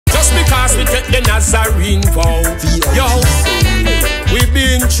as we take the Nazarene vow. Yo, we've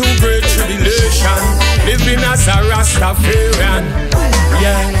been through great tribulation, living as a Rastafarian.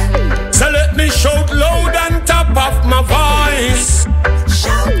 Yeah, so let me shout loud on top of my voice.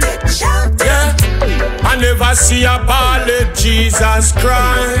 Shout it, shout it. Yeah, I never see a ball of Jesus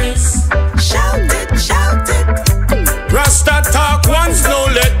Christ. Shout it, shout it. Rasta talk once, no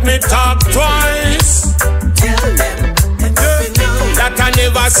let me talk twice. Tell them that I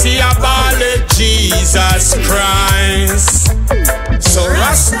never see a ball of Jesus Christ. So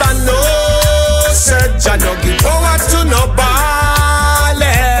Rasta know, said Jah no give power to nobody.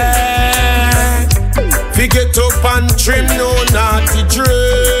 Fi get up and trim no naughty dread.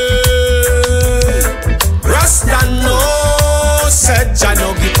 Rasta know, said Jah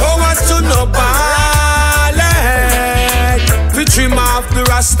no give power to nobody. Fi trim off the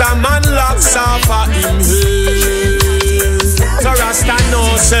Rasta man locks off of him head. So Rasta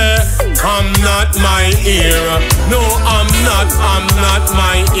know say, I'm not my era. No, I'm not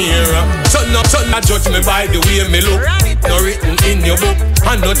my era. So no judge me by the way me look. No written in your book.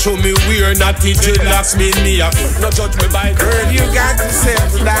 And not show me we're not the dreadlocks me in me. No judge me by the girl, you got to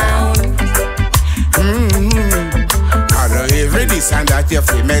settle down. I know every this and that you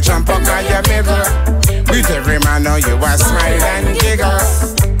feel me jump up on your middle. With every man now you a smile and giggle.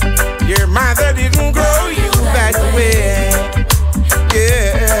 Your mother didn't grow you that way.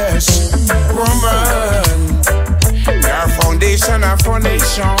 Yes, woman, your foundation a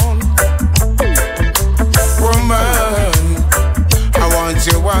foundation. Woman, I want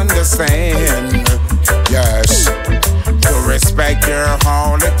you to understand. Yes, to respect your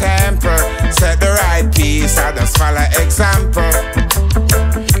holy temper, set the right piece, I just follow example.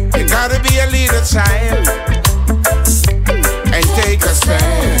 You gotta be a leader, child, and take a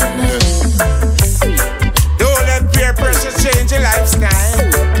stand. Don't let peer pressure change your lifestyle.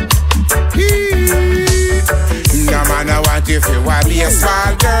 No man I want you if you want to be a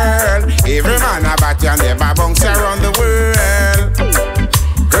small girl. Every man about you and them a bounce around the world.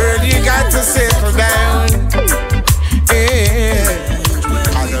 Girl, you got to settle down. Yeah.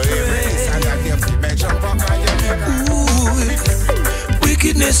 I know every day and that you feel me jump up on your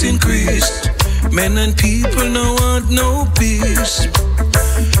wickedness increased. Men and people now want no peace.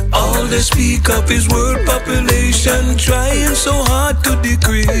 All they speak of is world population trying so hard to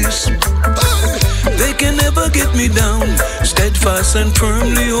decrease. They can never get me down, steadfast and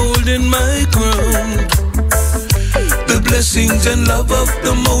firmly holding my ground. The blessings and love of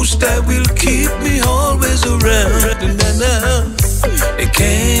the Most High will keep me always around. They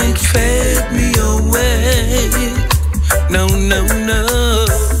can't fade me away. No, no, no.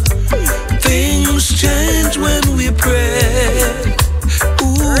 Things change when we pray.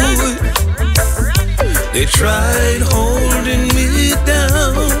 Ooh, they tried holding me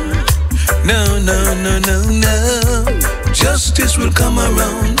down. No, no, no, no, no. Justice will come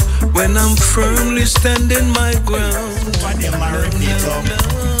around when I'm firmly standing my ground.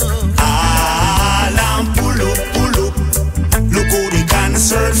 Alarm pull up. Look how the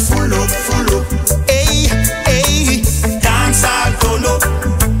concert full up. Hey, hey, dance all turn up.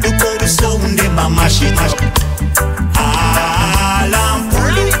 Look how the sound them a mash it up. Alarm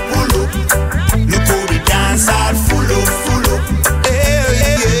pull up. Look how the dance all full up. Hey,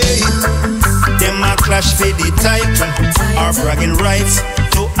 hey, them a clash for the title, or bragging rights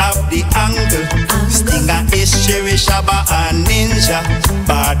to have the angle. Stinger is Cherry, Shabba and Ninja.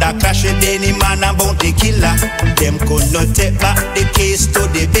 Bada clash with any man about the killer. Them could not take back the case to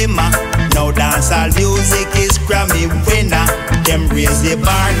the bimmer. Now dancehall music is Grammy winner. Them raise the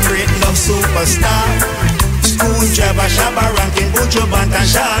bar, create no superstar. School driver, Shabba ranking, Buju Bant and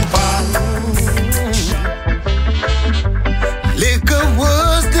Sean Paul. Liquor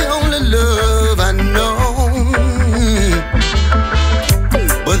was the only love I know.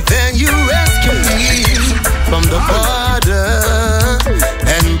 But then you rescued me from the border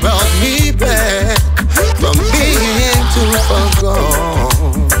and brought me back from being too far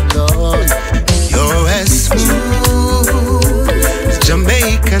gone. Lord, you're as smooth as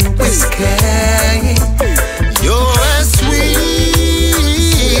Jamaican whiskey. You're as sweet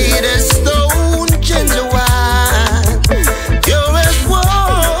as stone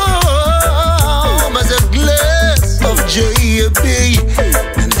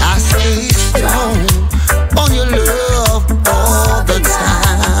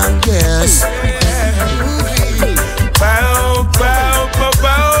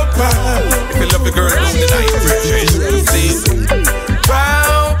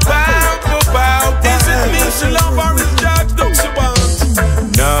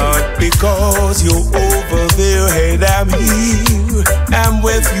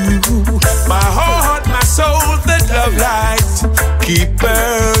you. My heart, my soul, that love light keep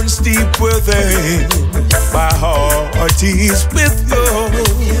burns deep within. My heart is with you,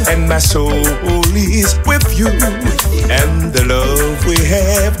 and my soul is with you, and the love we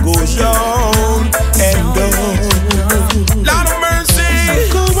have goes on and on. Lord of mercy,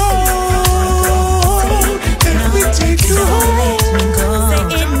 come on, and we take you home. Say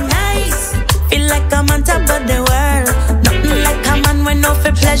it nice, feel like I'm on top of the world. Nothing like a man when no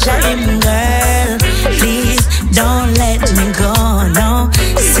for pleasure him, girl. Please don't let me go, no.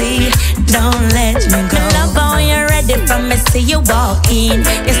 See, don't let me go. Me love how you're ready from me see you walk in.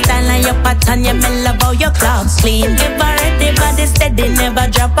 Your style and your pattern, yeah, me love how your clothes clean. Ever ready, body steady, never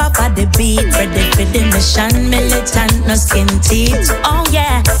drop off at the beat. Ready for the mission, militant, no skin teeth. Oh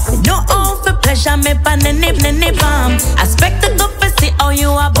yeah, no all for pleasure, me pan any palm. I expect to go for see how you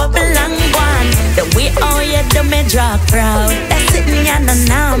are bubble and one. The way how you do me draw proud. That's it, me and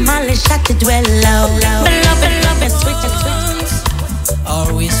now Molly shot it well low. Love it, switch it. Or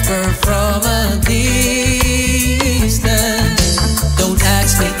whisper from a distance. Don't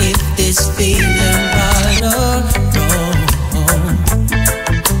ask me if this feeling right or wrong.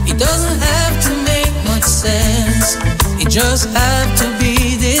 It doesn't have to make much sense. It just have to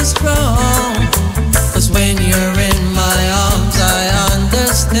be this strong. Cause when you're in my arms I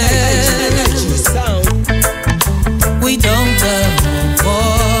understand. We don't have no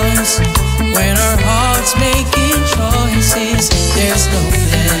voice. When our hearts making choices, there's no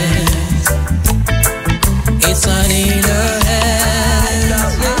plan. It's on either hand.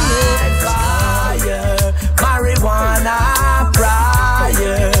 Fire, marijuana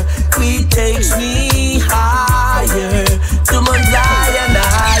prior, weed takes me higher to Mount Zion,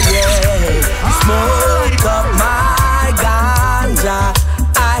 yeah. Smoke up my ganja,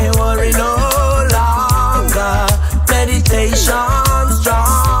 I worry no longer. Meditation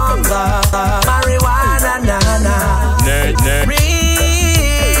stronger, marijuana nana.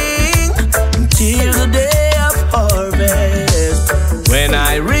 Ring till the day of harvest. When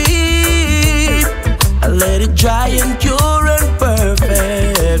I reap, I let it dry and pure and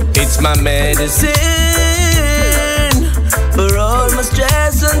perfect. It's my medicine for all my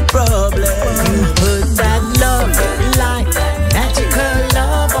stress and problems. You put that love, like magical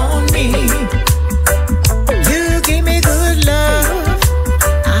love on me. You give me good love,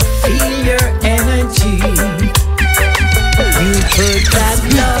 I feel your energy. You put that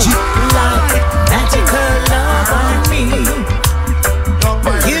love, like magical love on me.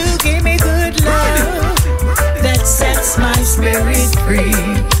 You give me good love that sets my spirit free.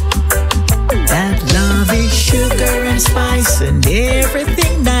 That love is sugar and spice and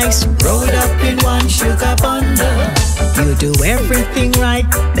everything nice, rolled up in one sugar bundle. You do everything right,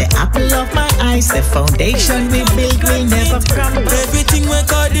 the apple of my eyes, the foundation we build will never crumble. Everything we're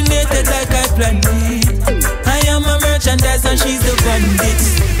coordinated like I planned it. I am a merchandise and she's the bandit.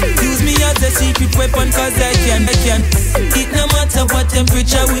 Use me as a secret weapon cause I can. It no matter what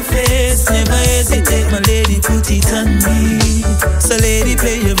temperature we face. Never hesitate, my lady, put it on me. So lady,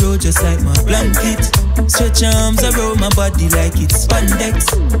 play your role just like my blanket. Stretch your arms around my body like it's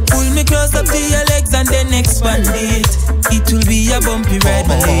spandex. Pull me close up to your legs and then expand it. It will be a bumpy ride,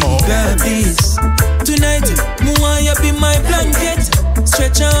 my lady, grab this. Tonight, me want you be my blanket.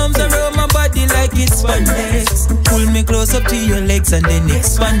 Stretch your arms around my body like it's spandex. Pull me close up to your legs and then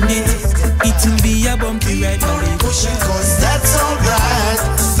expand it. It will be a bumpy ride, my lady. Cause that's alright.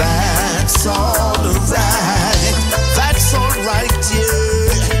 That's alright. That's alright, yeah.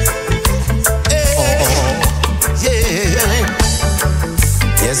 Yeah.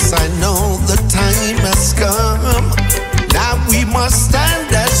 Yes, I know the time has come. Now we must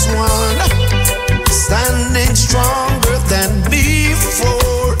stand as one, standing stronger than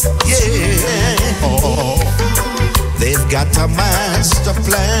before. Yeah. They've got a master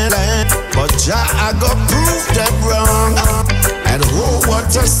plan, but Jah I go prove them wrong. And oh,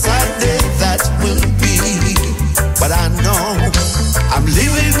 what a sad day that will be. But I know I'm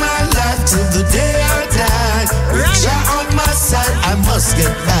living my life till the day I die. With Jah on my side, I must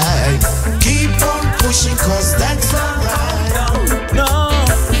get by. Keep on pushing, cause that's alright. No,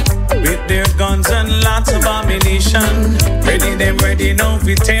 with their guns and lots of ammunition, ready now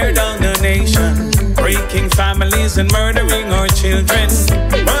we tear down the nation, breaking families and murdering our children.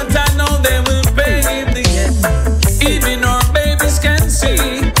 But I know they will pay in the end. Even our babies can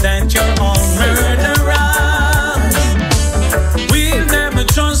see that you're all murderers. We'll never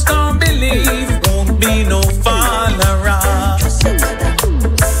trust or believe, won't be no follower.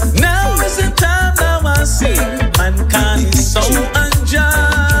 Now is the time, now I see mankind is so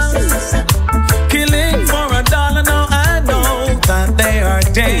unjust. Killing for $1, now I know that they are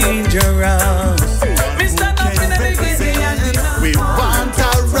dangerous. dangerous. We want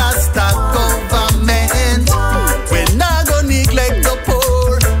a Rasta government. We're not gonna neglect the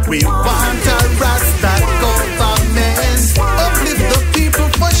poor. We want a Rasta government. Uplift the people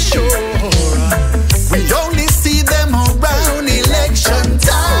for sure. We only see them around election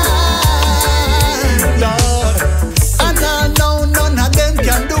time, Lord. And I know none of them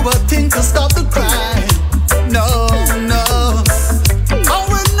can do a thing to stop the crime. No, no.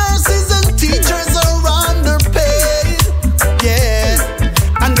 Our nurses and teachers are underpaid. Yeah.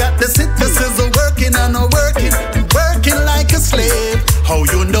 And got the citizens are working and are working like a slave. How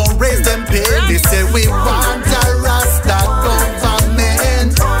you don't raise them pay? They say we want a Rasta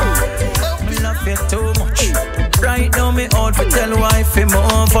government. Me love you too much. Right now me out for tell wife him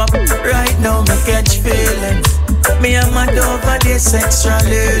over. Right now me catch feelings. Me and my dog for this extra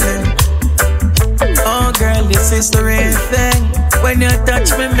living. Oh girl, this is the real thing. When you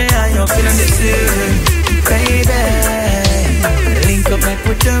touch me and you feel the ceiling. Baby, link up like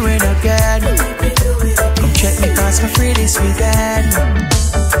we do it again. Come check me cause for free this weekend.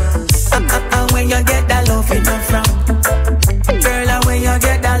 And when you get that love in your from, girl, and when you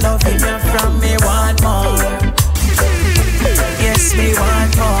get that love in your from, me want more. Yes, me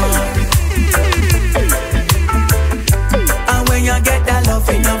want more. And when you get that love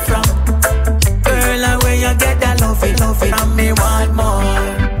in your from, girl, and when you get that love in from, me want more.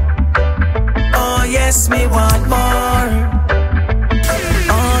 Oh yes, me want more.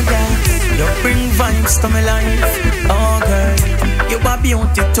 Oh yeah, you bring vibes to my life. Oh girl, you are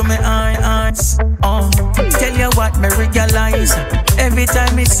beauty to my eyes. Oh, tell you what me realize. Every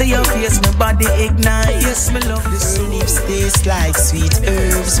time I see your face, my body ignites. Yes, me love this. Her lips taste like sweet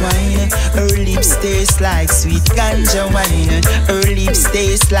herbs wine. Her lips taste like sweet ganja wine. Her lips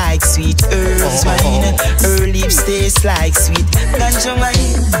taste like sweet herbs wine. Her lips taste like sweet ganja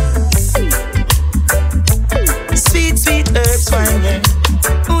wine. Sweet, sweet herbs wine.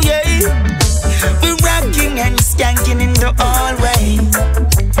 Oh yeah. We're rocking and skanking in the hallway.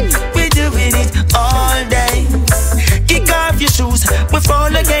 We're doing it all day. Kick off your shoes, we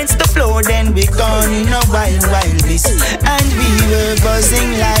fall against the floor, then we gone in a wild, wild bliss. And we were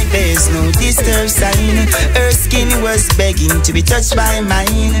buzzing like there's no disturb sign. Her skin was begging to be touched by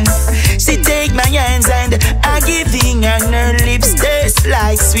mine. She take my hands and I giving, and her lips taste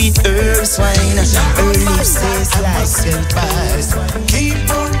like sweet herbs wine. Her lips taste like sweet herbs wine.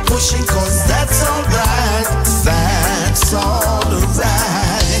 Keep on pushing cause that's alright. That's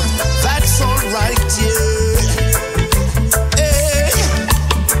alright. That's alright, yeah.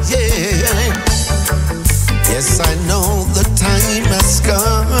 Yes, I know the time has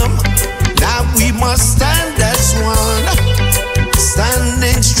come. Now we must stand as one,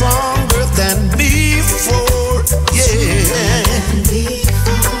 standing stronger than before. Yeah,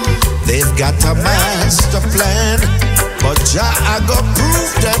 they've got a master plan, but Jah I go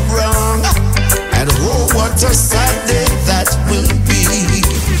prove them wrong. And oh, what a sad day that will be.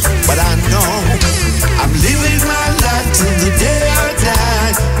 But I know I'm living my life till the day I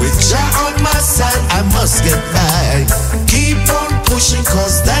die. With Jah on my side, I must get by. Keep on pushing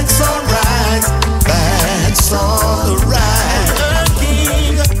cause that's alright. That's alright.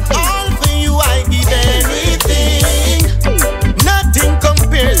 All for you I give anything. Nothing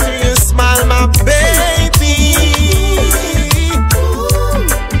compares to your smile, my baby.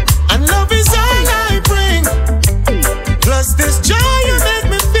 And love is all I bring. Plus this joy you make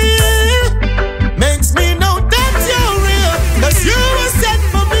me feel makes me know that you're real. Cause you were sent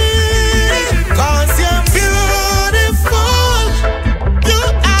for me. Cause you're beautiful. You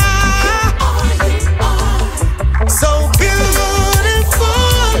are so beautiful.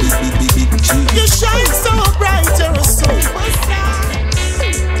 You shine so bright. You're a superstar.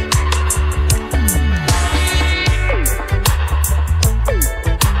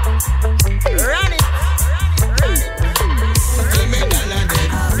 Run it. Kill me dollar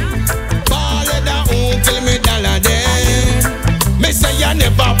dead. Ball it down, kill me dollar dead. Me say you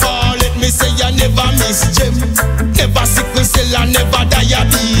never ball it, me say you never mischief. Never sickle cell and never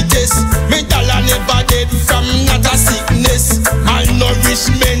diabetes. Me dollar never dead from not a sickness.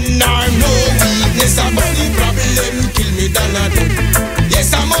 Malnourishment nor no weakness. A money problem kill me dollar dead.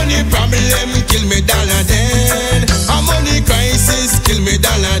 Yes, a money problem kill me dollar dead. A money crisis kill me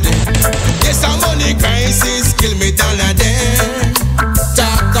dollar dead. Yes, a money crisis kill me dollar dead.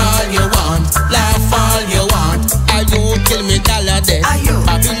 Talk all you want, laugh all you want. Are you kill me dollar dead?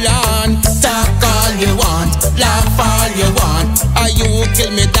 Babylon. Talk all you want, laugh all you want. Are you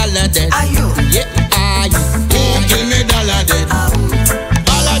kill me dollar dead? Yeah, are you? Who kill me dollar dead?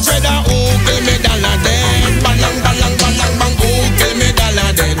 Dollar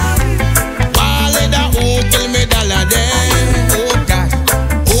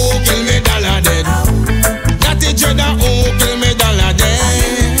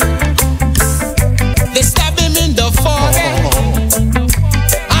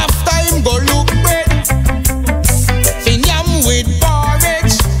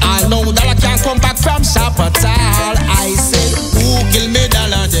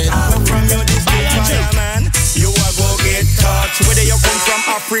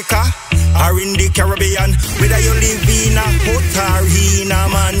Africa or in the Caribbean, whether you live in a hut or in a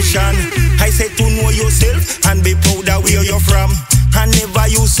mansion, I say to know yourself and be proud of where you're from. And never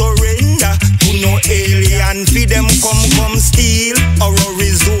you surrender to no alien. Feed them come steal our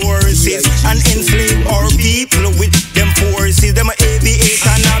resources and enslave our people with them forces. Them aviate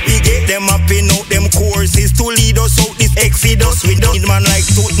and navigate them up in out them courses to lead us out this exodus. We don't need man like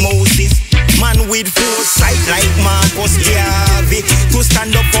Moses, man with foresight like Marcus Garvey, to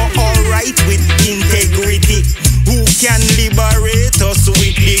stand up for our right with integrity. Who can liberate us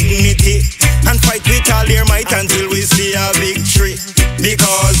with dignity and fight with all their might until we see a victory?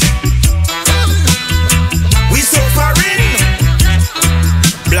 Because we suffering,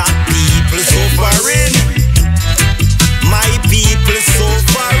 black people suffering, my people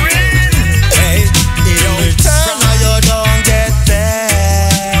suffering. Hey, you turn or you don't get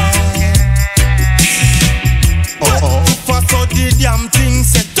there. For so the damn thing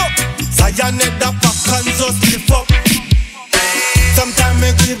set up, Zion head up and just lift up. Sometimes me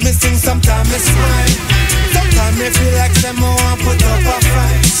grieve, me sing, sometimes me smile. Sometimes me feel like them want put up a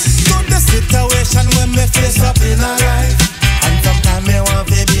fight. So the situation when me face up in a life, and sometimes me want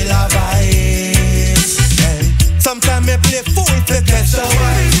to be a vibe. Sometimes me play fool to catch a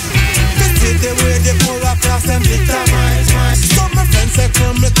wife. This is the way they pull across and victimize. So my friends say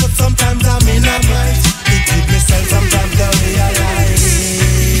come me cut, sometimes I'm in a mind. It keep me self, sometimes I realize.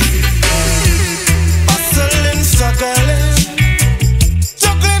 Hustling, struggling,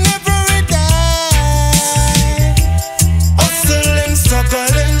 struggling every day. Hustling,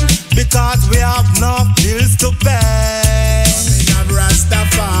 struggling, because we have no bills to pay. We have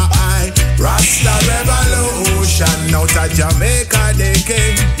Rastafari, Rasta revolution. Out of Jamaica they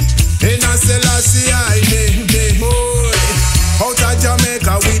came, in a Selassie I name. Out of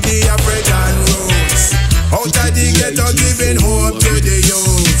Jamaica with the African roots, out of the ghetto giving hope to the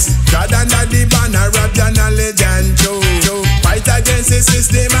youths. God under the banner of the knowledge and truth, fight against the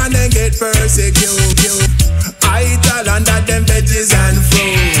system and then get persecuted. Idle under them veggies and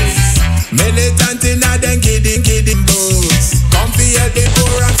fruits, militant in a them kidding boots. Come fear the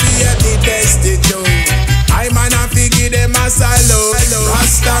poor and fear the destitute. I man a figure them a salute.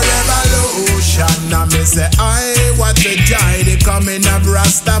 Rasta revolution. Now me say I what the joy the coming of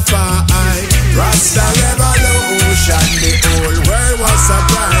Rastafari. Rasta revolution. The whole world was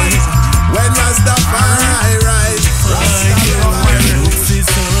surprised when Rastafari rise. Rasta revolution.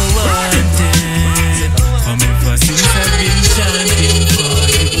 So wanted. From ever since I've been chanting for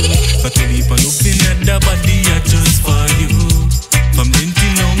you, but the people looking at the body are just for you. From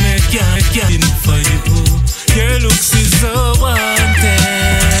linting now me can't for you. Your looks is so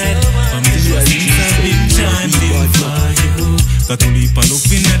wanted. From ever since I've been chanting for you, but the people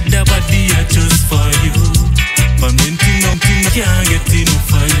looking at the body are just for you. From linting now me can't get enough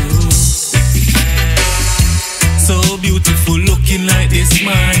for you. So beautiful looking like this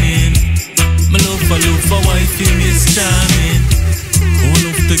morning. My love for wife is charming. Oh,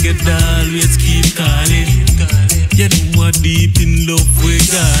 love together always keep calling. You know what deep in love we're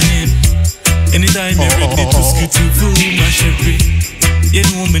going. Anytime you're ready to skip through my sherry, you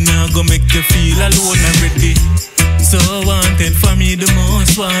know me now gonna make you feel alone already. So wanted for me, the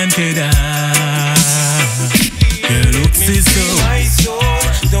most wanted. Your looks is so. My soul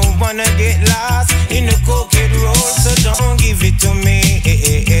don't wanna get lost in the cocaine road, so don't give it to me.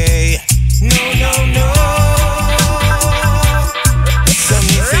 No. So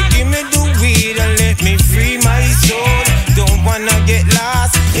me say give me the weed and let me free my soul. Don't wanna get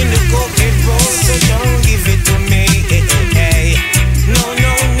lost in the cocaine road, so don't give it to me.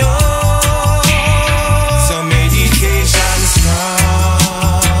 No. So meditation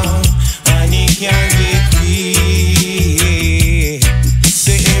strong and it can't get weak.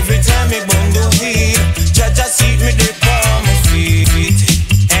 So every time me burn the weed, Jaja seat me the palm of feet.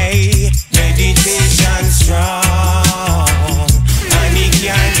 Hey, meditation strong and it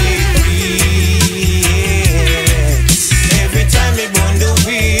can't get weak. Every time me burn the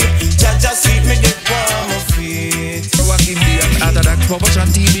weed, Jaja seat me the palm of feet. Walking the Orthodox Proportion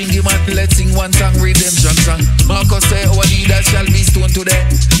TV, give my let's sing one song, redemption song. Marcus say our leaders shall be stoned to death.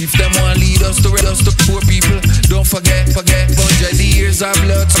 If them want lead us to poor people, don't forget 100 years of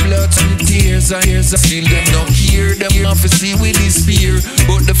blood and tears and years. Still them don't hear, them want to see with this fear.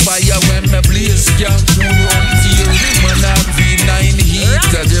 But the fire when me blaze can't cool on here. Man have V9 heat,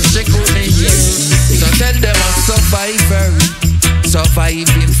 I just check out the years. So tell them I'm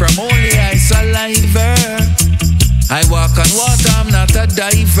surviving from only isoliver. I walk on water, I'm not a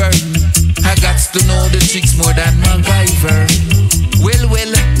diver. I got to know the tricks more than MacGyver.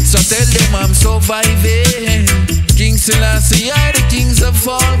 Well, so tell them I'm surviving. King Selassie are the kings of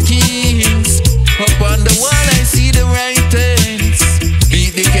all kings. Up on the wall I see the right hands.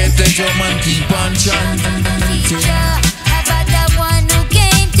 Beat the kettle drum and keep on chanting. About the one who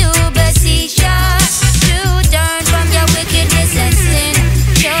came to beseech ya to turn from your wickedness and sin.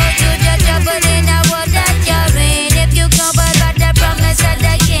 Show you the trouble in the world that you're in. If you come but the promise of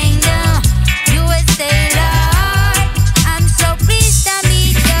the kingdom, you will stay Lord. I'm so pleased to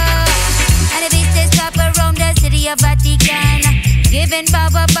meet you. And if it's this cup around the city of Vatican, giving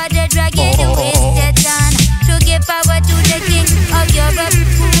power by the dragon who is Satan, to give power to the king of Europe,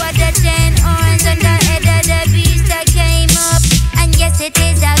 who had the 10 horns on the head of the beast that came up. And yes, it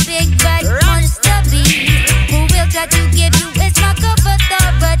is a big bad monster beast who will try to give you its mark of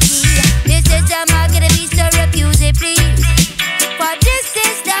authority. This is a mark of the beast, so refuse it, please. For this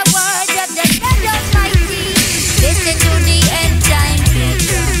is the word of the Lord Almighty. Listen to the end time,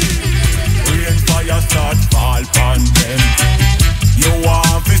 please. Rain fire start fall upon them. You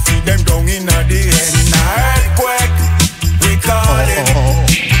want to see them down in the end. Earthquake, we call it.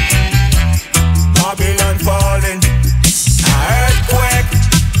 Babylon falling. Earthquake,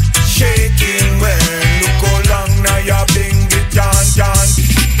 shaking well. Look how long now you bring the chant.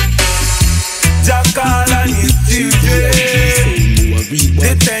 Jackal and his children,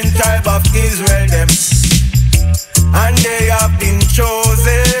 the 10 tribes of Israel them, and they have been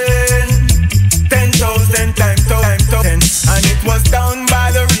chosen 10,000 times 10. And it was down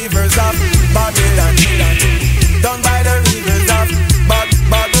by the rivers of Babylon, down by the rivers of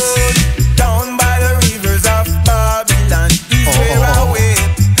Babylon, down by the rivers of Babylon. Israel away,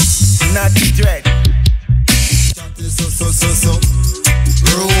 not the dread. So.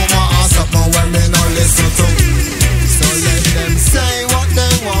 Rumor or something when me no listen to. So let them say what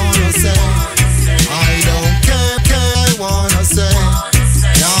they wanna say. I don't care, I wanna say.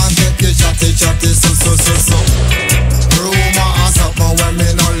 Can't take it, chatty, so. Rumor or something when me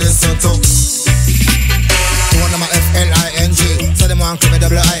no listen to. One of my F-L-I-N-G. So them want call me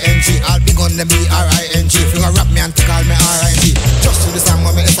W-I-N-G. I'll be gonna be R-I-N-G. If you rap me and call me R-I-N-G. Just to the song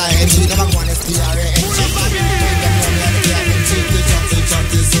when me S-I-N-G. Them want S-T-R-A-N-G.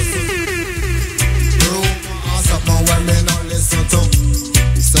 When me not listen to,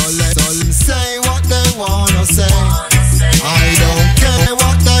 so let them say what they wanna say. I don't care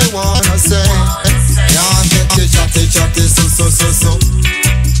what they wanna say. Can't take the chatty, so.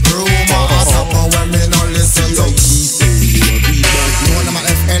 Rumor or something when me not listen to. One of my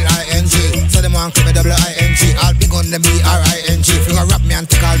F-L-I-N-G. So them want call me W-I-N-G. I'll be gonna be R-I-N-G. If you rap me and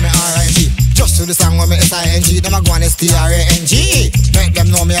call me R-I-N-G. Just to the song when me S-I-N-G. Them a go on S-T-R-A-N-G. Make them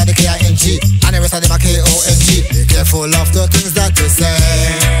know me a the K-I-N-G. And the rest of them a K-O-N-G. Be careful of the things that you say.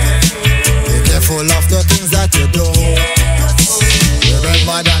 Be careful of the things that you do.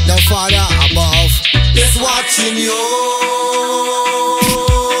 Remember that the Father above is watching you.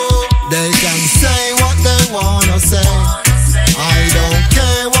 They can say what they wanna say. I don't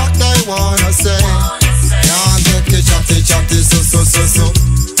care what they wanna say. Can't take it, chatty, so.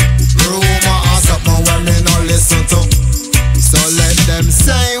 Rumor or something when me no listen to. So let them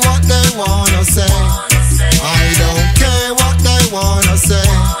say what they wanna say. I don't care what they wanna say.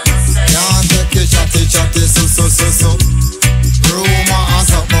 Can't take it, chatty, so. Rumor or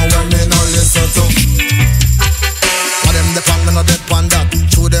something when me no listen to. For them the pan, me no dead pan that.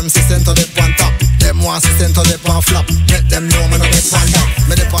 Show them system to the pan top. Them want system to the pan flop. Let them know me no dead pan that.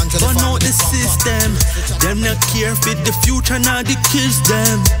 Me the pan to the pan. Burn out the system. Them not care for the future, now the kids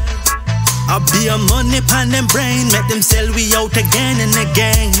them. I be a money pan them brain. Make them sell we out again and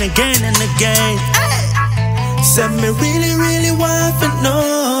again. Hey! Say me really want to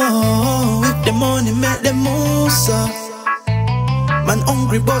know if the money make them move so. Man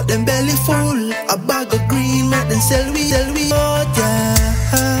hungry but them belly full. A bag of green make them sell we out,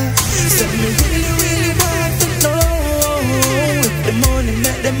 yeah. Say me really want to know if the money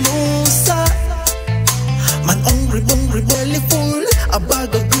make them move so. Man hungry belly full. A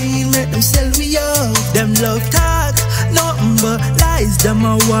bag of green make them sell we out. Them love talk, nothing but lies. Them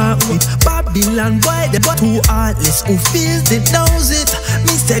a walk with Babylon boy. They but too heartless. Who feels it knows it.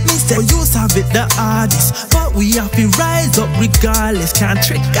 Me said, we used to have it the hardest, but we have to rise up regardless. Can't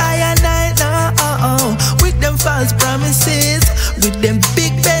trick I and I now. With them false promises, with them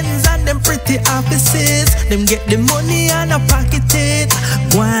big Benz and them pretty offices. Them get the money and a pocket it.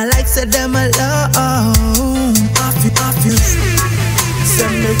 Go on like say them alone. Off you. Say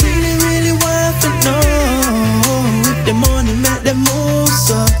me really want to know if the money make them move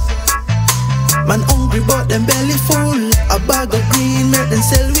so. Man hungry but them belly full. A bag of green make them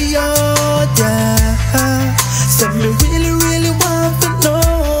sell we out, yeah. Say me really want to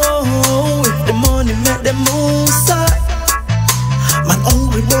know if the money make them move so.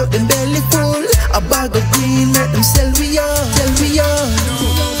 hungry but them belly full. A bag of green make them sell we all, sell we all.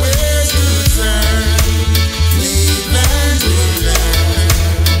 Nowhere to turn, live and learn.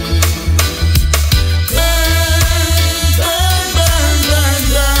 Burn, burn, burn, burn,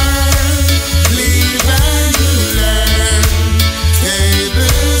 burn. Live and learn.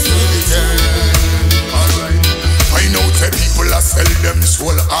 Tables will turn. Alright. I know the people that sell them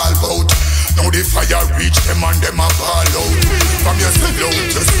soul all out. Now the fire reach them and them a fall out. From your sell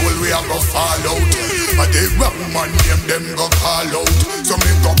out, your soul we a go fall out. But the wrong man name them go call out. So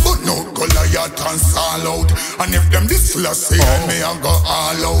me go burn out Goliath and Saul out. And if them this say me a go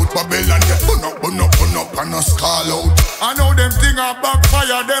all out. Babylon get burn up and a skull out. I know them thing a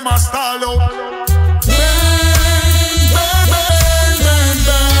backfire, them a stall out. Burn, burn, burn, burn,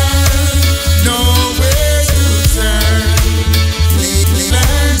 burn. Nowhere to turn. Live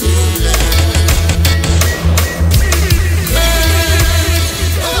and learn.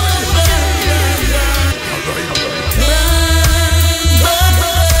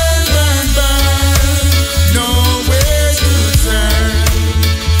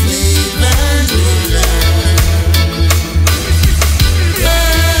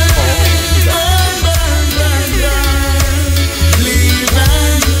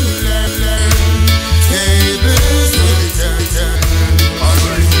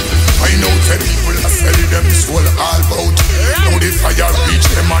 Soul all out. Now the fire reach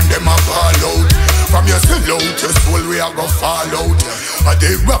them and them a fall out. From your sell out, your soul we a go fall out. A the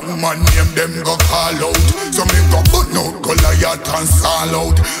wrong man name them go call out. So me go burn out Goliath and Saul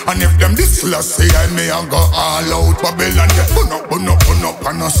out. And if them this say I may a go all out. Babylon get burn up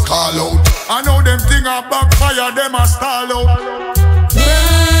and a skull out. I know them thing a backfire, them a stall out.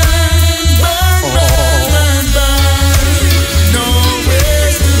 Burn, burn, burn, burn, burn.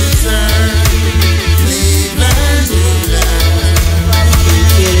 Nowhere to turn.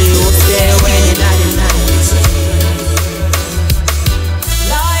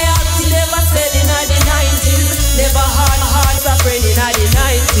 Loyalty never said in the 90s. Never hard suffering in the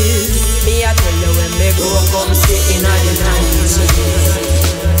 90s. Me I tell you when me grow come sit in the 90s.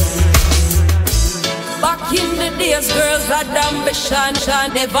 Back in the days, girls had ambition.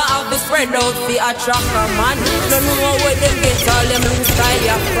 Never have the spread out for attract a man. Don't know where them get all them new style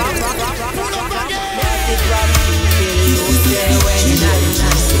ya from.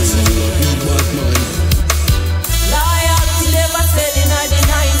 Loyalty never said in the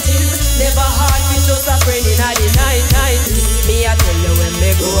 90s. Never hard to just a friend in the 90s. Me I tell you when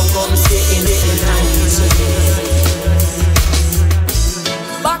me grow come sit in the 90s.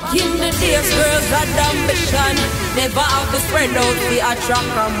 Back in the days, girls had ambition. Never have the spread out for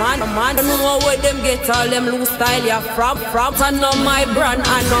attract a man. Don't know where them get all them loose style ya from. I know my brand,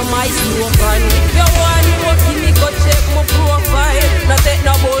 I know my slogan. If you want to me go check my profile. Not take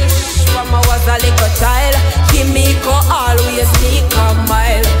no bullshit from I was a little child. Give me go always sneak a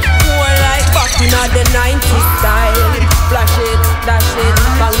mile. More like back in the 90s style. Flash it, dash it,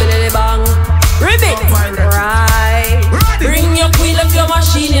 bang billy bang. Ribbit, right. Bring your wheel of your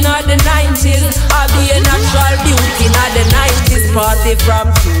machine in the 90s. I'll be a natural beauty in the 90s. Party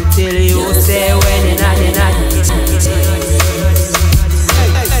from 2 till you say when in the 90s.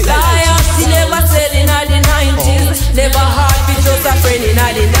 Loyalty never said in the 90s. Never hard to just a friend in the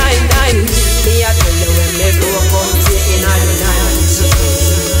 90s. Me I tell you when me grow come sit in the 90s.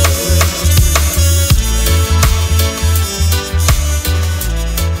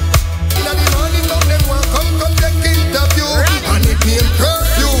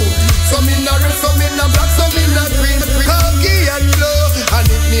 Some in a red, some in a black, some in a green, khaki and blue, and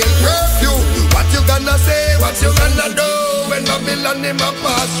it mean curfew. What you gonna say, what you gonna do when Babylon in my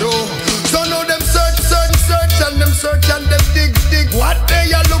pass through? So now them search and them search and them dig. What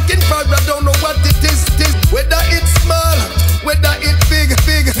they are looking for, I don't know what it is. Whether it's small, whether it's big.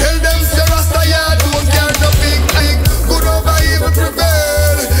 Tell them say Rasta yard don't care no big. Good over evil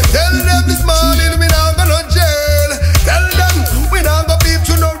prevail. Tell them this morning we not gonna jail. Tell them we not gonna beat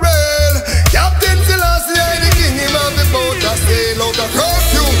you no rail. Captain Selassie, the king, him have the boat a sail out a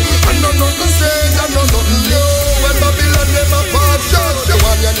curfew. And no nothing strange, and no nothing new. When Babylon them a pass shot, the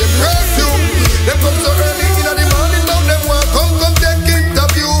one and the curfew. Them come so early in the morning, now them want come take it.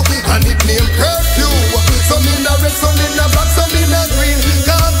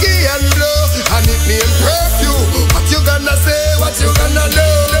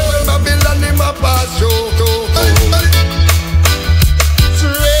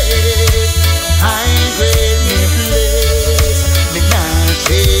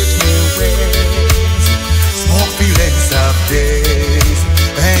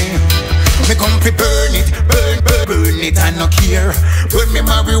 here. Burn me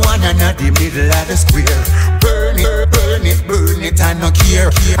marijuana in the middle of the square. Burn it, burn it, burn it, I no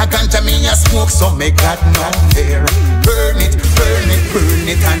care. I ganja me a smoke, so me got no fear. Burn it, burn it, burn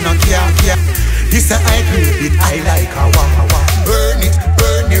it, I no care. This a I grade it, I like a wawa. Burn it,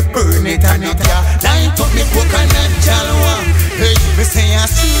 burn it, burn it, I no care. Light up me coconut jalwa. Hey, me say I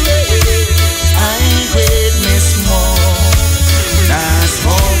see. I grade me smoke. Nah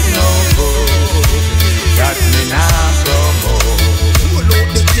smoke no good. Got me now promote.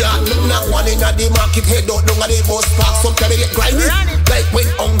 Not one in the market, head out down at the bus park. Sometimes they get grimy. Like when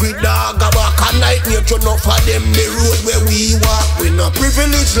hungry dog a walk at night. Nature enough for them the road where we walk. We not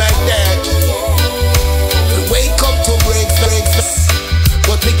privileged like that. We wake up to breakfast,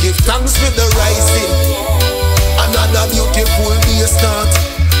 but we give thanks for the rising. Another beautiful day start.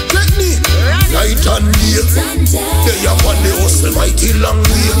 Let me night and day. They are on the hustle mighty long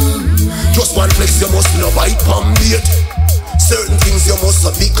way. Just one flex you must no bite palm bait. Certain things you must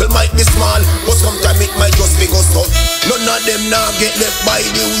have pickle might be small, but sometimes it might just be go so. None of them now get left by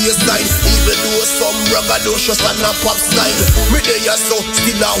the wayside. Even though some braggadocious and a pop style. Me they are so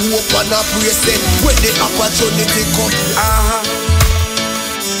still a hope and a praise it when the opportunity come.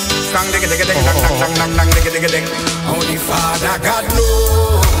 Sang digga digga ding, dang dang digga digga ding. Only Father God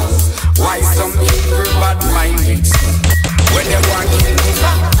knows why some people bad-minded. When they want to kill me,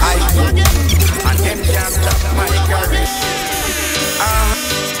 I do, and them can't stop my career.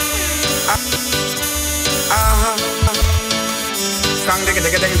 Sang digga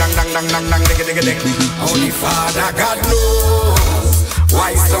digga ding, dang digga digga ding. Only Father God knows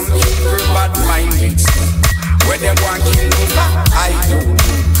why some people bad-minded. When they want to kill me, I do,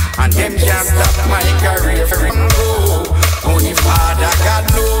 and them can't stop my career. Only Father God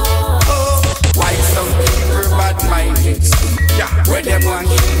knows why some people bad-minded. When they want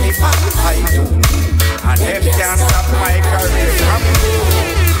to kill me, I do, and them can't stop my career from go.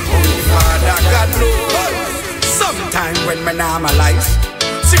 Only Father God knows. Sometime when me normalize,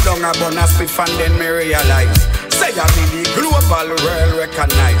 sit down a bun a spliff and then me realize, say I'm in the global world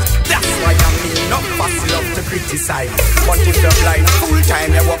recognized. That's why I'm enough fast love to criticize. But if you're blind full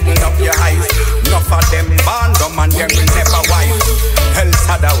time, you're walking up your eyes. Enough of them born dumb and them will never wise. Else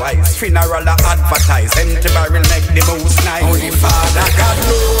otherwise, funeral a advertise. Empty barrel make the most nice. Only Father God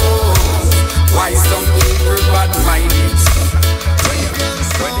knows why some people bad-minded.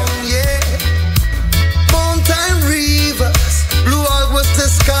 Mountain rivers, blue out was the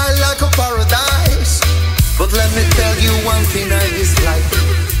sky like a paradise. But let me tell you one thing I dislike.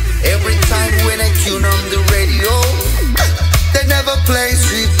 Every time when I tune on the radio, they never play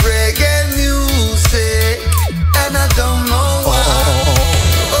sweet reggae music. And I don't know why.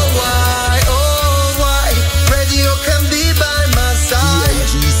 Oh why radio can be by my side.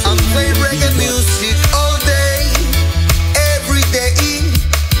 I play reggae music all day, every day.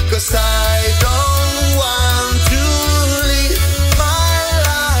 Cause I don't want to live my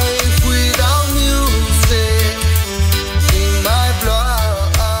life without music in my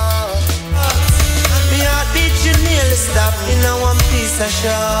blood. Me heart beat you nearly stop in a one piece of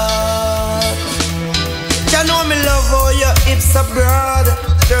shot. You know me love how your hips are broad.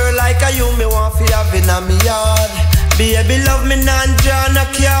 Girl like a you me want fi have in a me yard. Baby love me non-drawn a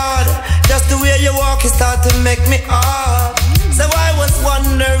card. Just the way you walk it start to make me hard. So I was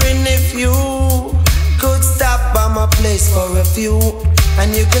wondering if you could stop by my place for a few,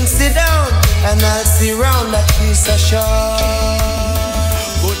 and you can sit down and I'll see round that piece of shore.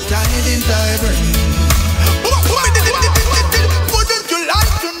 Good tidings I bring. Wouldn't you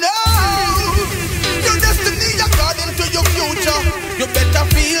like to know your destiny according to your future? You better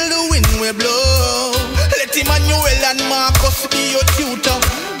feel the wind will blow. Let Emmanuel and Marcus be your tutor.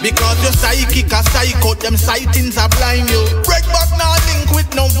 Because your psychic a psycho, them sightings are blind you. Break back now link with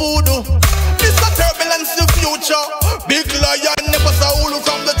no voodoo. This a turbulence the future. Big lion never saw Ulu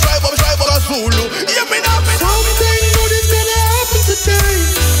from the tribe of Zulu. You mean something good is gonna happen today.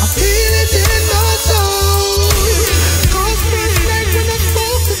 I feel it in my soul. Cause first night when I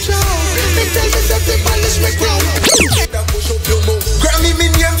spoke to Joe, they tell me that the banish me ground. Grammy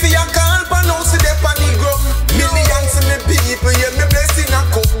me name for your call, but now see the panic grum. Millions of the people, yeah, me blessing a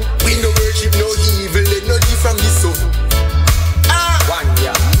cup. We no worship no evil, energy from the sun. One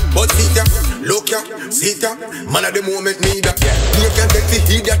yeah. But sit ya, look ya, sit ya. Man at the moment need that. You can take the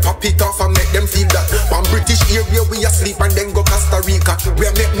heat that, pop it off and make them feel that. One British area we asleep and then go Costa Rica.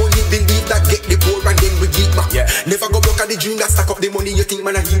 We make money, believe that, get the poor and then we give back. Never go broke at the dream that stack up the money. You think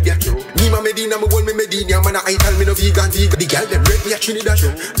man I hear that? Me my Medina, me hold me Medina. Man I tell me no vegan. The girl them break me a Trinidad.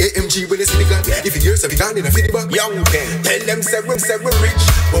 AMG when they see the gun. If you hear some vegan in a fitty bag, young pen. Tell them say we rich,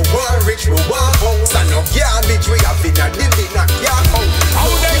 but we rich, we want house and no garbage we have in a living.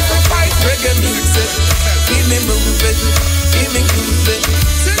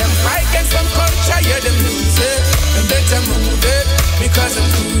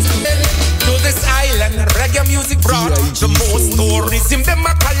 most tourism. Them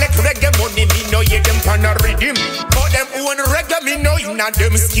a collect reggae money, me no hear them pan a rhythm. But them own reggae, me no inna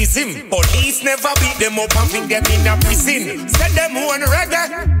them schism. Police never beat them up and bring them in a prison. Said them own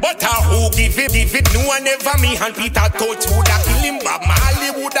reggae, but who give it? No one ever me and Peter touch woulda kill him. Bob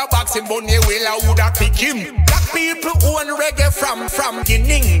Marley woulda box him, Bunny Wailer woulda pick him. Black people own reggae from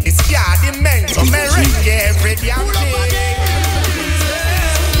beginning. This guy the men, so me reggae every damn day.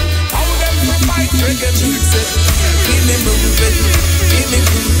 How them to fight reggae music? Give me moving, give me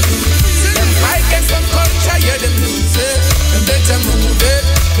moving. Them fight against some culture, yeah them losing. Them better move it,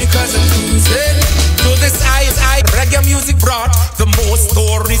 because I'm losing. To this I reggae music brought the most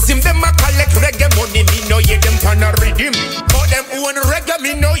tourism. Them a collect reggae money, me no hear them pan a rhythm. But them own reggae,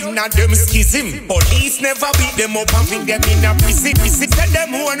 me no inna them schism. Police never beat them up and bring them in a prison. Said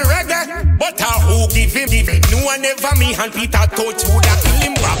them own reggae, but who give him? No one ever me and Peter touch woulda kill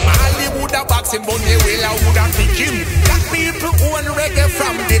him. Bob Marley woulda box him, Bunny Wailer woulda pick him. Black people own reggae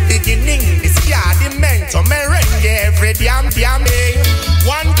from the beginning. This guy the men, so me reggae every damn day.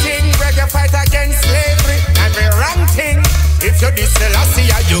 One thing, reggae fight against slavery. Every wrong thing. If you this Selassie,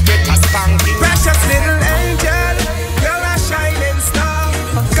 you get a spanking. Precious little angel, you're a shining star,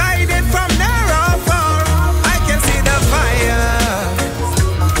 guided from narrow far. I can see the fire,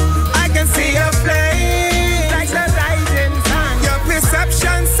 I can see your flame, like the rising sun. Your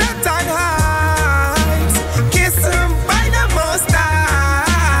perception set on heights, kissed by the Most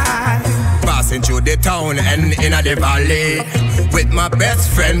High. Passing through the town and in the valley, with my best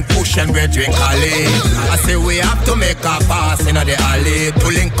friend Push and we drink Ali. I say we have to make a pass in the alley to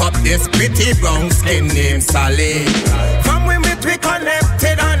link up this pretty brown skin named Sally. From we meet we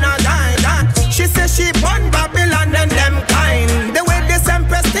connected on a dime. She says she born Babylon and them kind. The way this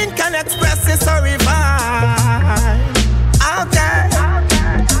Empress thing can express is so refined. Okay.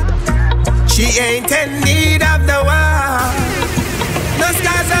 She ain't in need of the world. The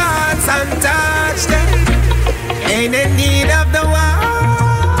skies are hot untouched. Ain't in need of the world.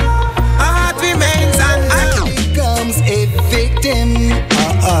 Our heart remains untouched. Becomes a victim,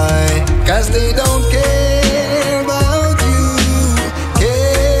 cause they don't care about you,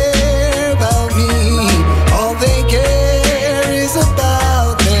 care about me. All they care is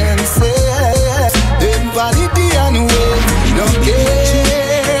about themselves. Them vanity and wealth don't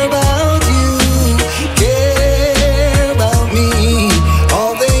care about you, care about me.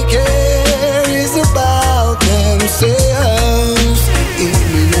 All they care is about themselves.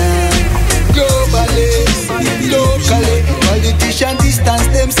 Globally, locally, politicians distance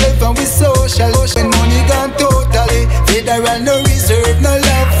themselves and we social. When money gone totally, federal no reserve, no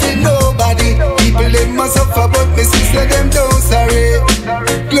love for nobody. People they must suffer, but me sister them don't sorry.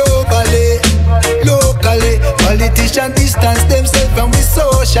 Globally, locally, politicians distance themselves and we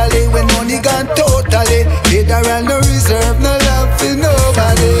socially. When money gone totally, federal no reserve, no love for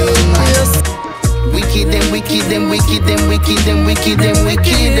nobody. Yes. Wicked them, wicked them, wicked them, wicked them, wicked them,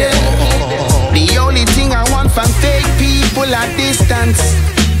 wicked them. The only thing I want from fake people at distance.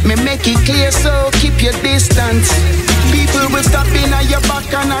 Me make it clear, so keep your distance. People will stop in at your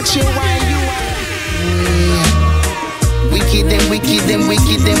back and ask you why you are. Wicked them, wicked them,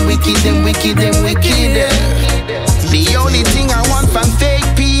 wicked them, wicked them, wicked them, wicked them. The only thing I want from fake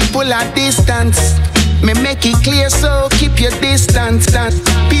people at distance. Me make it clear, so keep your distance.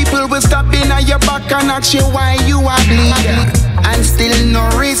 People will stop in at your back and ask you why you are bleeding, and still no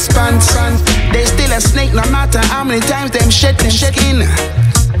response. They still a snake no matter how many times them shaking.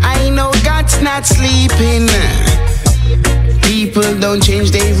 I know God's not sleeping. People don't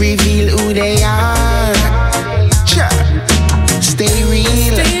change, they reveal who they are. Stay real,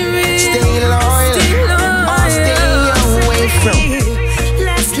 stay loyal, or stay away from.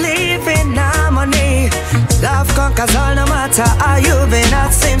 Let's live in harmony. Love conquers all, no matter how you've been,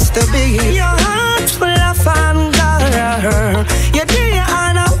 that seems to be. Your heart's full of anger. You're there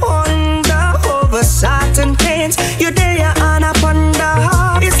and I wonder over certain pains. You're there and I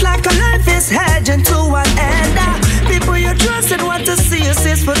wonder. It's like a life is hedging to an end. People you trusted want to see you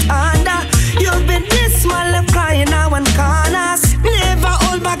 6 foot under. You've been this small left crying now in corners. Never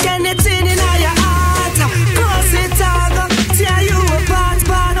hold back anything in your heart. Cause it all go tear you apart.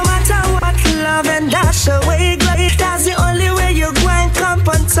 But no matter what, love and dash away. That's the only way you go and come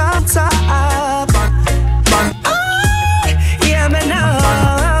on top. Yeah, me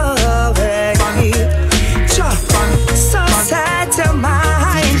know, baby. So set your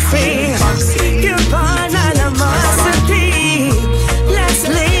mind free. You're born animosity. Let's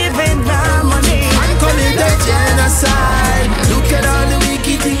live in harmony. I'm committed,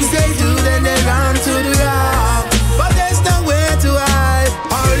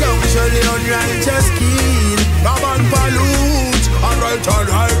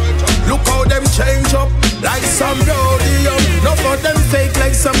 Look how them change up like some rhodium. No for them fake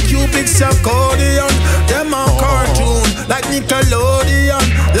like some cubic accordion. Them a cartoon like Nickelodeon.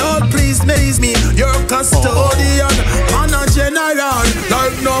 Lord please maze me, your custodian. Man a general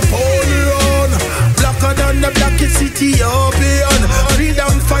like Napoleon. Blacker than the blackest Ethiopian.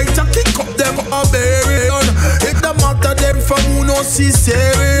 Freedom fighter kick up them barbarian. It the matter them from who no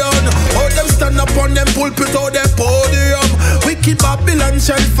Caesarean. How them stand up on them pulpit or them podium. Wicked Babylon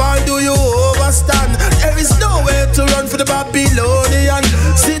shall fall, do you overstand? There is nowhere to run for the Babylonian.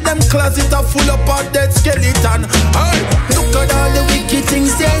 See them closet are full up of dead skeleton. Hey, look at all the wicked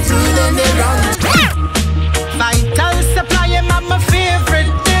things they do, then they run. Vital supply, I'm my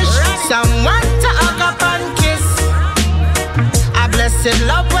favorite dish. Someone to hug up and kiss. I blessed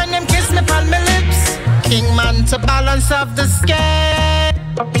love when them kiss me on my lips. King man to balance of the scale.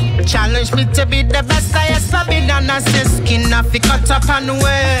 Challenge me to be the best I ever been. And I say skin off it cut up and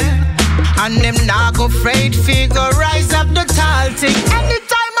wear. And them now go afraid figure rise up the tall thing.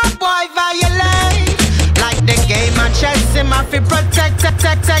 Anytime a boy violate, like the game of chess, him have to protect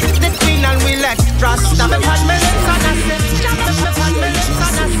the queen and we let trust. Stop it on my lips and I say, jump up on my lips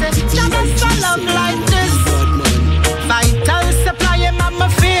and I say, jump up for love like this. Vital supply, him have my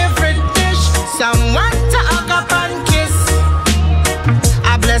favorite dish. Someone to hug up and kiss.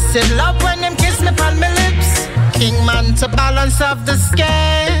 I blessed love when him kiss me on my lips. King man to balance of the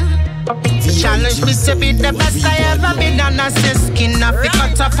scale. Challenge me to be the best I ever been. And I say skin off it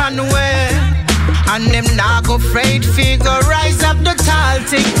cut up and wear. And them now go afraid figure rise up the tall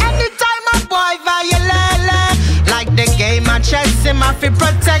thing. Anytime a boy violate, like the game of chess, him have to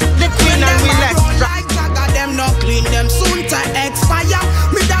protect the queen and we let like Jagga, them no clean, them soon to expire.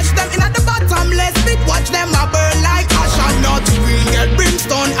 Me dash them in at the bottomless pit, watch them a burn like ash and not green, get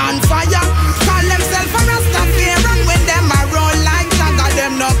brimstone and fire. Call themselves a Rastafarian when them a roll like Jagga,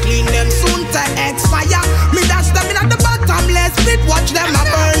 them no clean, them soon to expire. Me dash them in at the bottomless pit, watch them a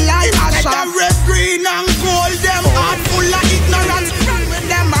burn like ash and red, green and gold, them heart full of ignorance. When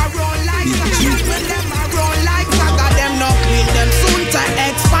them a roll like Jagga, when them a roll like Jagga, them no clean, them soon to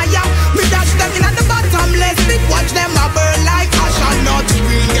expire. Me dash them in at the bottomless pit, watch them a burn like ash and not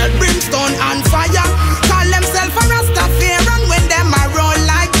green, get brimstone and fire. Call themselves a Rastafarian when them a roll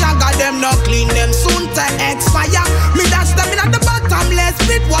like Jagga, them no clean, them soon to expire. Me dash them in at the bottomless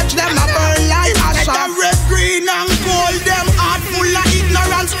pit, watch them a burn like ash and red, green and gold, them heart full of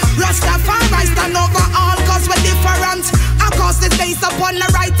ignorance. Rastafari stand over all cause we're different. Of course the face upon the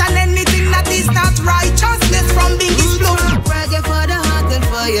right and anything that is not righteousness from being explored. Reggae for the heart and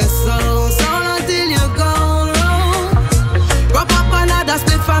for your soul, soul until you go wrong. Rub up another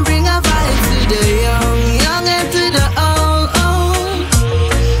split and bring a vibe to the young, young and to the old.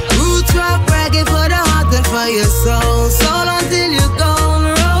 Roots rock reggae for the heart and for your soul, soul until you go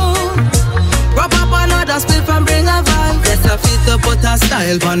wrong. Rub up another split and bring a vibe. Yes, I fit to put a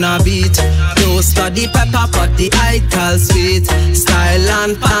style on a beat. Toast of the pepper pot, the ital sweet. Style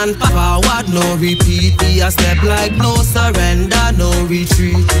and pan, forward, no repeat. Be a step like no surrender, no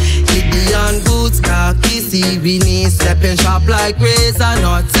retreat. Gideon boots, khaki, CB knees. Stepping sharp like razor,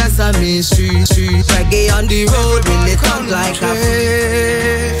 not Sesame Street. Reggae on the road, when it come like a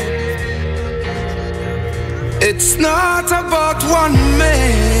It's not about one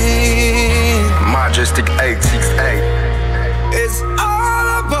man. Majestic 868. It's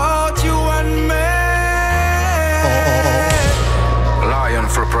all about you and me. Lion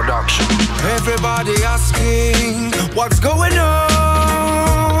for production. Everybody asking what's going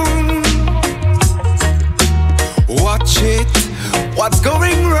on. Watch it, what's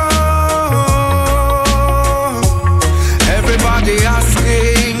going wrong. Everybody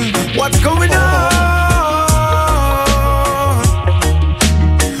asking what's going on.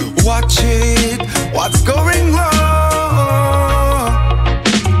 Watch it, what's going wrong.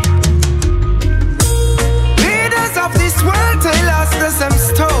 Leaders of this world tell us the same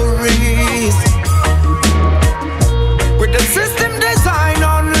stories, with the system designed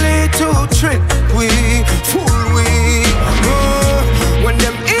only to trick we, fool we. When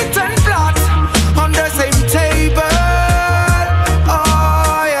them eat and plot on the same table.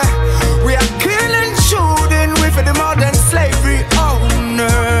 Oh yeah, we are killing, shooting with the modern slavery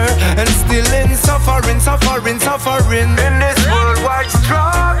owner, and still in suffering in this worldwide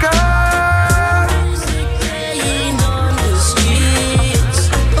struggle.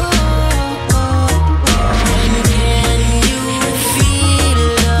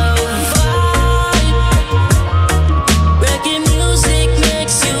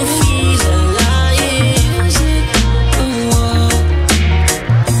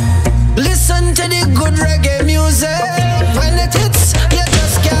 Listen to the good reggae music. When it hits, you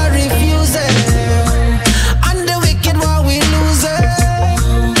just can't refuse.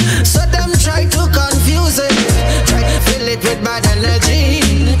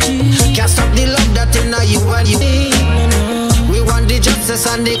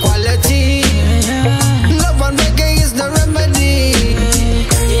 quality. Love and reggae is the remedy.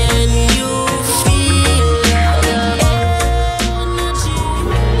 Can you feel energy?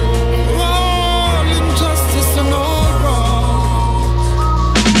 All injustice and all wrong.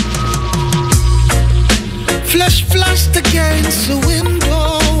 Flesh flashed against the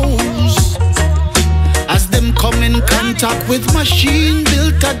windows as them come in contact with machine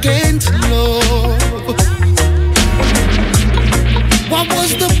built against love. What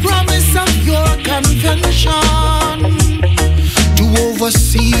was the promise of your convention? To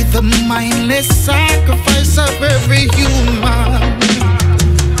oversee the mindless sacrifice of every human.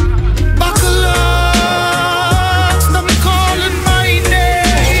 Buckle up, them calling my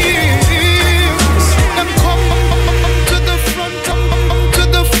names. Them come to the front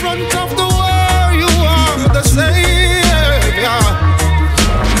of the war. You are the savior.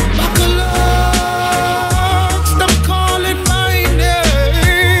 Buckle up, them calling my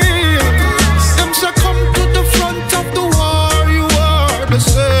names. Them say come to the front of the war. You are the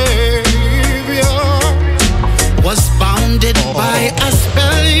savior. Was bounded by a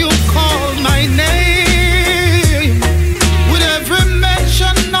spell, you call my name. With every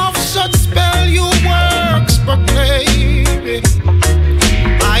mention of such spell, you works proclaim.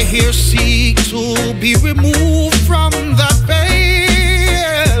 I here seek to be removed from that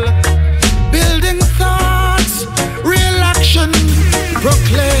veil. Building thoughts, real action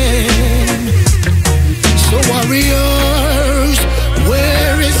proclaim. So warriors,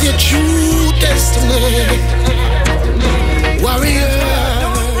 where is your true destiny? Warriors,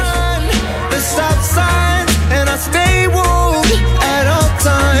 the stop signs, and I stay woke at all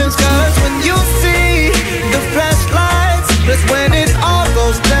times. Cause when you see the flashlights, that's when it all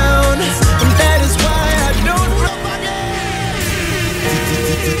goes down. And that is why I don't run.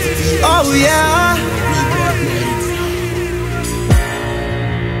 Oh yeah.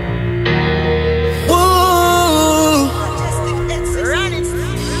 Woo.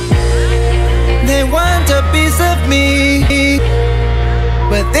 They want a piece of me,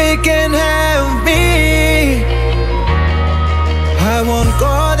 but they can't have me. I won't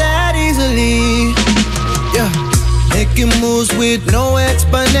go that easily. Yeah. Making moves with no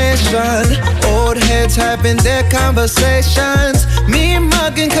explanation. Old heads having their conversations. Me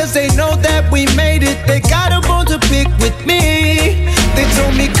mugging cause they know that we made it. They got a bone to pick with me. They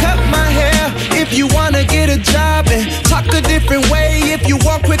told me cut my hair if you wanna get a job, and talk a different way if you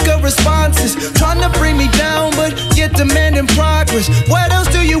want quicker responses. Trying to bring me down but yet demanding progress. What else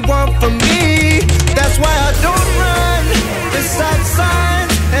do you want from me? That's why I don't run the stop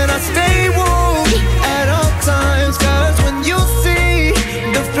signs, and I stay woke at all times. Cause when you see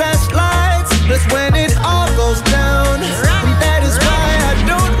the flashlights, that's when it all goes down. And that is why I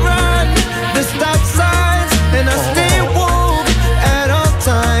don't run the stop signs, and I stay woke at all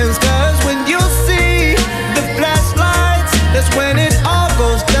times. Cause when you see the flashlights, that's when it all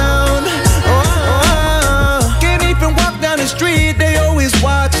goes down. Can't even walk down the street, they always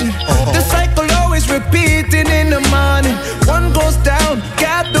watching. The cycle always repeating in the morning. One goes down,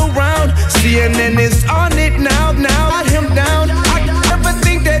 gather round. CNN is on it now, got him down. I never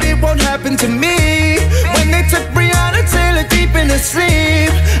think that it won't happen to me. When they took Breonna Taylor deep in the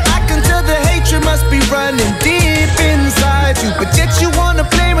sleep, I can tell the hatred must be running deep inside you, but yet you wanna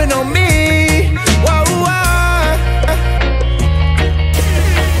blame it on me. Whoa, whoa.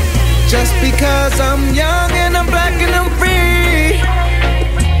 Just because I'm young and I'm black and I'm free.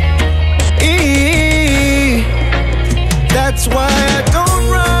 That's why I don't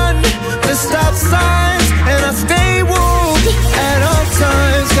run the stop signs, and I stay woke at all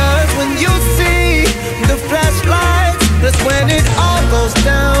times. Cause when you see the flashlights, that's when it all goes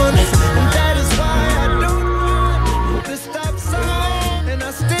down. And that is why I don't run the stop signs, and I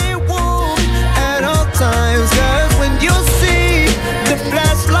stay woke at all times. Cause when you see the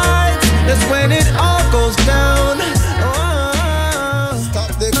flashlights, that's when it all goes down.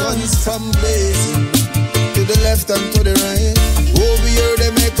 Stop the guns from blazing, to the left and to the right. Over here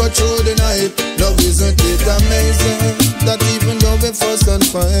they make a through the night. Love, isn't it amazing that even though we first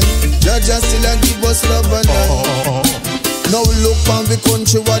confined, Judge still and give us love and life. Now look on the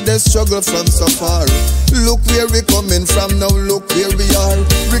country what they struggle from so far. Look where we coming from, now look where we are.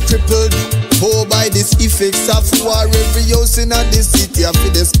 We crippled, oh by this effects of war. Every house in the city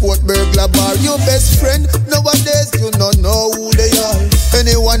after the sport burglar bar. Your best friend, nowadays you don't know who they are.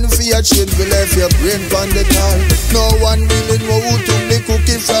 Anyone fear change will left your brain on the car. No one really know who took the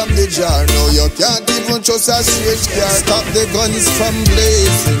cookie from the jar. No, you can't even trust a straight car. Stop the guns from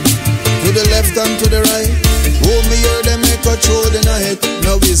blazing, to the left and to the right. Oh, me hear them echo through the night.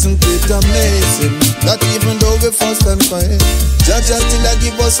 Now isn't it amazing that even though we fast and fight, Jah still a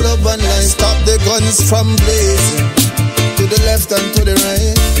give us love and light. Stop the guns from blazing, to the left and to the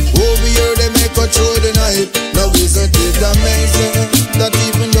right. Oh, we hear them echo through the night. Now isn't it amazing that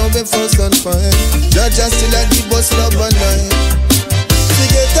even though we fast and fight, Jah still a give us love and light. To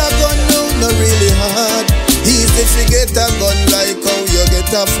get a gun now, not really hard. Easy to get a gun like how you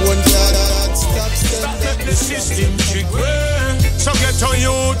get a phone card. Stop the system trick way. So get on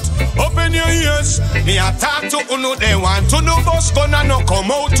youth, open your ears. Me a talk to uno, they want to know boss gonna no come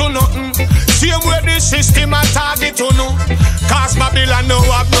out to nothing. Same way the system a target uno, cause Babylon no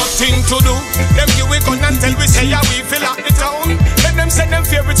have nothing to do. Them give we gun and tell we say yeah we fill up the town. Let them say them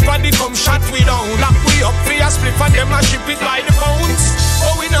favorite body come shot we down. Lock we up for a split and them a ship it by the pounds.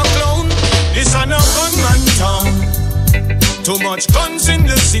 Oh we no clown, this a no gunman town. Too much guns in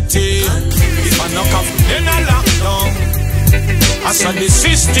the city. If I knock off, then I lock down. I saw the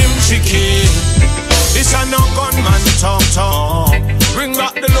system tricky. This a no gunman town. Bring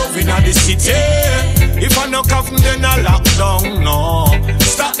back the love in the city. If I knock off, then I lock down. No,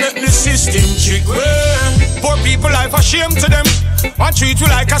 stop let the system trick way. Poor people life a shame to them. I treat you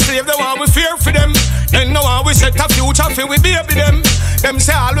like a slave, the one we fear for them. Then no one we set a future for we baby them. Them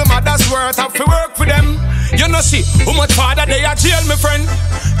say all we mother's worth have to work for them. You know see, how much father they are jail, my friend.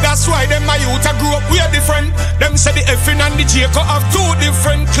 That's why them my youth a grew up we are different. Them say the Effin and the J have two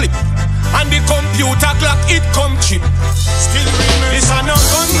different clip. And the computer clock it come cheap. Still remember, this a no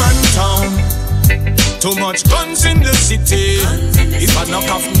gunman town. Too much guns in the city. If I knock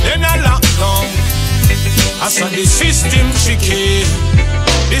off, then I lock down. I saw the system tricky.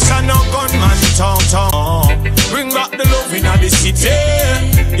 This a no gunman town. Bring back the love in the city.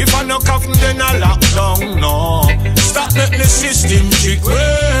 If I knock off, then I lock down. No, stop let the system trick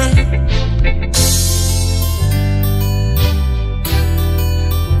way.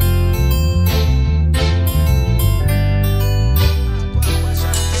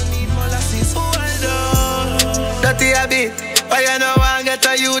 Dirty habit, why you know I get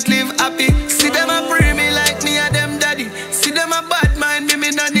a youth live happy? See them a pray me like me and them daddy. See them a bad mind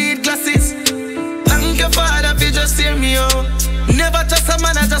me no need glasses. Thank you Father for just hear me out. Never trust a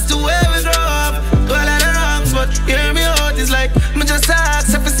man, I just the way we grow up. Do all of the wrongs, but hear me out. It's like me just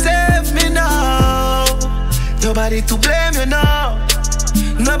ask if you save me now. Nobody to blame you now.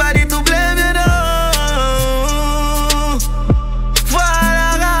 Nobody to blame you now.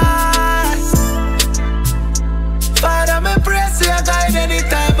 Father, me pray, say I guide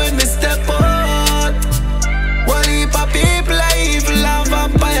anytime when me step out. One heap of people are evil and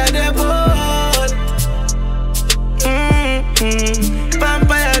vampire them out.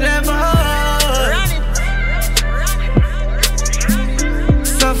 Vampire them out.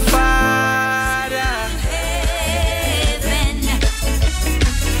 So Father, heaven,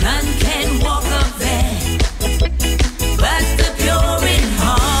 none can walk up there, but the pure in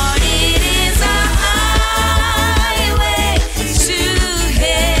heart. It is a highway to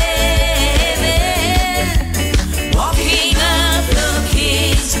heaven, walking up the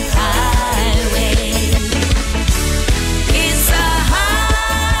King's highway. It's a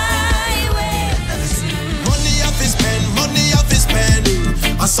highway. Money off his pen, money off his pen.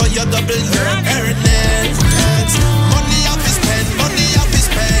 I saw you double your earnings. Money off his pen, money off his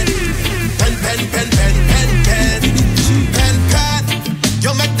pen. Pen, pen, pen, pen, pen, pen. Pen, pen.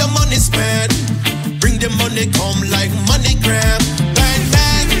 You make the money spend. Bring the money come like money grab. Bang,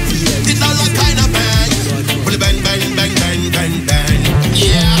 bang. Did all that kind of bang. Bang, bang, bang, bang, bang, bang.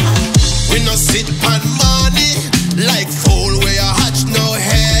 Yeah. We no sit on money like fool where you hatch no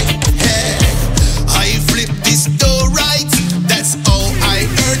head. I flip this door right. That's how I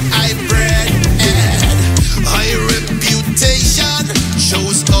earn I bread. My reputation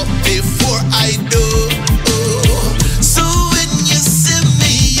shows up before I do. So when you see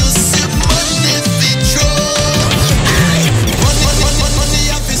me, you see money be true. Money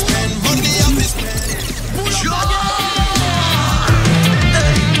off his pen, money off his pen.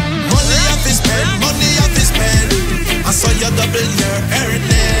 Money off his pen, money off his pen. I saw you double your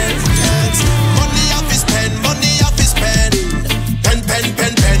earnings. Money off his pen, money off his pen. Pen, pen,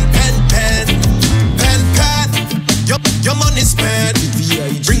 pen, pen, pen, pen. Pen, pen. Your money spent.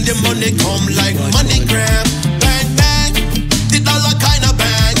 Bring the money come like money grab. Bang, bang. Did all that kind of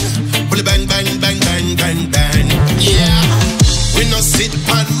bang. Bully bang, bang, bang, bang, bang, bang. Yeah. We no sit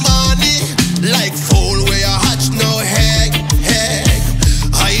on money like fool where you hatch no egg.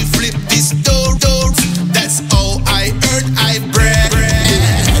 I flip this door. That's how I earn I bread.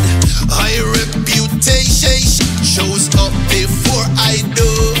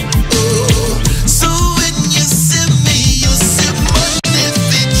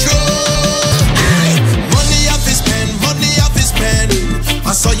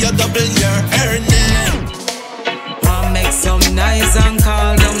 double your earning. Wanna make some noise and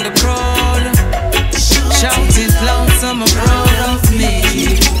call down the crowd. Shout it loud, some are proud of me.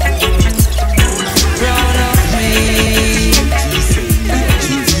 Proud of me.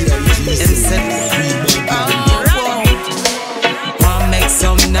 Them said, wanna make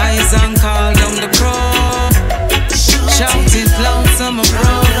some noise and call down the crowd. Shout it loud, some are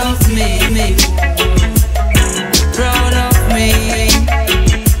proud of me. Proud of me.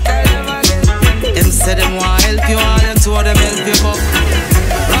 Them said them want help you, all them told them help you, but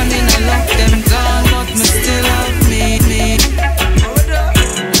running I love them gone, but me still love me.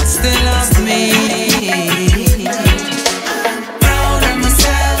 I still love me. Proud of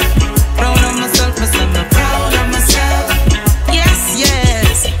myself, myself, I'm proud of myself. Yes,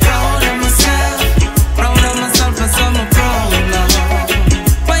 yes, proud of myself, myself, I'm proud of.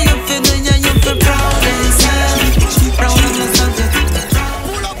 When you feel it, yeah, you feel proud of yourself. Proud of myself,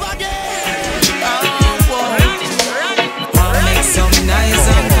 pull up again. Oh, boy. Wanna make some nice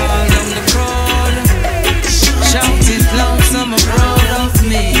and call down the crowd. Shout it loud, some are proud of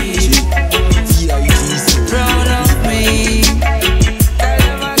me. Proud of me.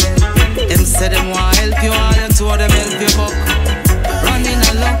 Them said them want help you, all them told them help you, but running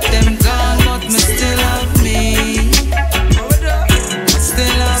I lock them gone, but me still love me. I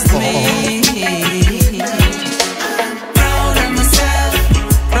still love me. Proud of myself,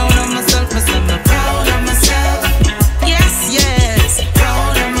 myself, I'm proud of myself. Yes, yes,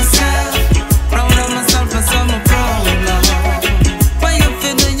 proud of myself, myself, I'm proud of. When you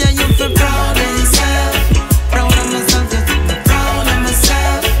feel it, yeah, you feel proud of yourself. Proud of myself, proud of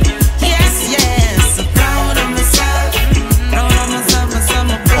myself. Yes, yes, I'm proud of myself. Proud of myself, myself,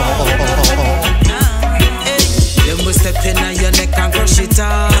 I'm proud of. Hey, you must step in on your neck and crush it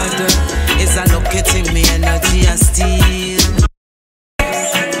hard. It's a lucky thing, me energy I steal.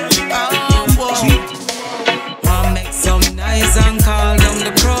 Oh, boy. Wanna make some noise and call down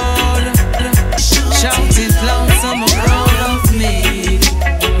the crowd. Shout it loud, some are proud of me.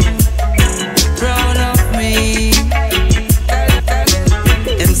 Proud of me.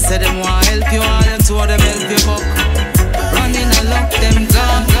 Them said them want help you, all them told them help you, but running I lock them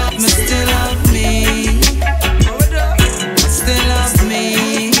gone, me still love me. I still love me.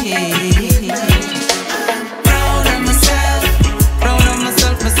 Proud of myself,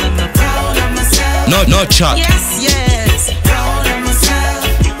 myself, I'm proud of myself. No chat. Yes, yes, proud of myself,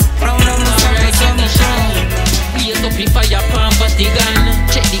 Alright, I'm proud. blaze up the fire, poverty gun.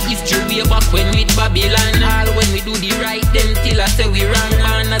 Check the history way back when with Babylon. All when we do the right, them till I say we wrong.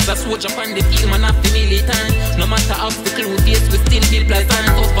 Man, as a switch up on the field, man, have to militant. No matter obstacle we face, we still feel pleasant.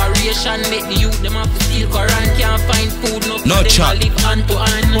 Operation make the youth, them have to steal Quran. Can't find food, no chat. Live hand to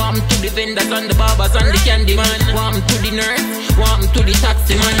hand. Warm to the vendors and the barbers and the candy man. Warm to the nurse, warm to the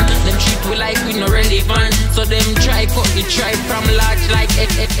taxi man. Them treat we like we no relevant. So them try cut the tribe from large like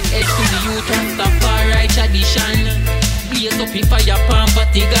X to the youth and Rastafari tradition. Blaze up the fire,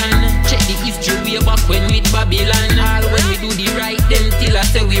 poverty gun. Check the history way back when with Babylon. All when we do the right, them till I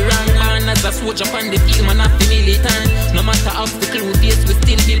say we wrong. Man, as a switch up on the field, man, have to militant. No matter obstacle we face, we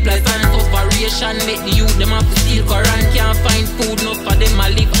still feel pleasant. Operation make the youth, them have to steal Quran. Can't find food, no for them,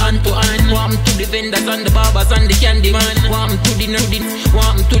 I live hand to hand. Warm to the vendors and the barbers and the candy man. Warm to the nerdin,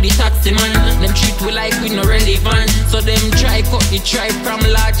 warm to the taxi man. Them treat we like we no relevant. So them try cut the tribe from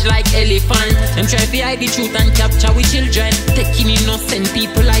large like elephant. Them try to hide the truth and capture we children. Taking innocent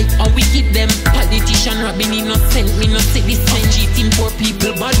people like how we keep them. Politician robbing innocent. Me no say this one. Cheating poor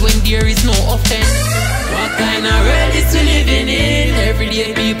people bad when there is no offense. What kind of world is we living in?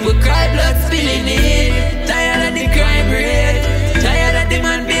 Everyday people cry, blood spilling in.